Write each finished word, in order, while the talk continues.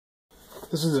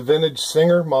This is a vintage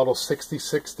Singer, model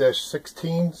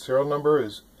 66-16. Serial number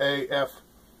is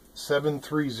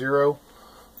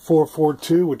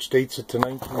AF730442, which dates it to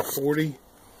 1940.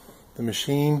 The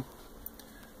machine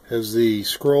has the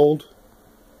scrolled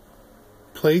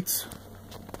plates.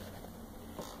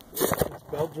 It's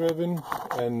belt driven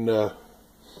and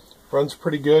runs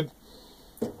pretty good.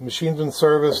 The machine's been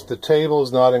serviced. The table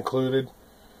is not included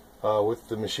with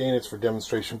the machine. It's for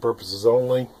demonstration purposes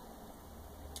only.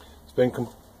 It's been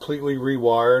completely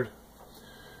rewired,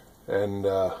 and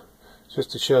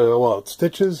just to show you how well it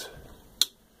stitches.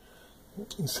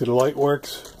 You see the light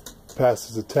works,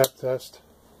 passes the tap test,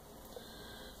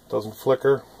 doesn't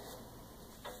flicker,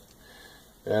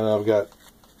 and I've got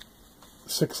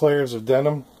 6 layers of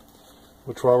denim,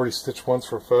 which were already stitched once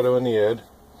for a photo in the ad.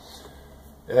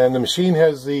 And the machine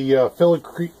has the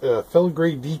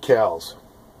filigree decals.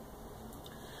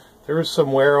 There is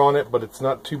some wear on it, but it's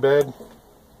not too bad.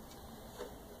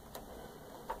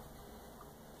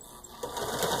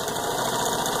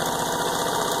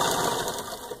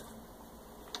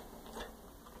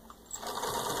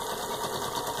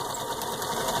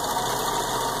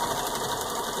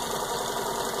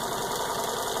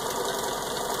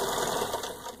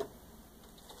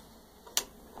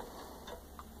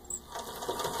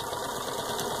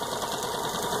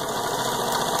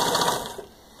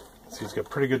 It's got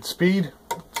pretty good speed.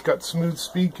 It's got smooth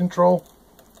speed control.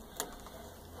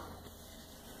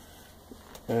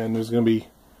 And there's going to be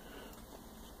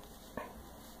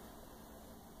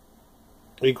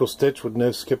equal stitch with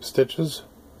no skip stitches.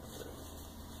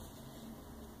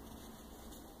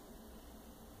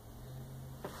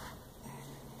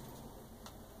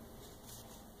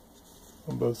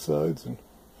 On both sides. And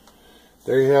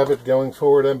there you have it, going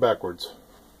forward and backwards.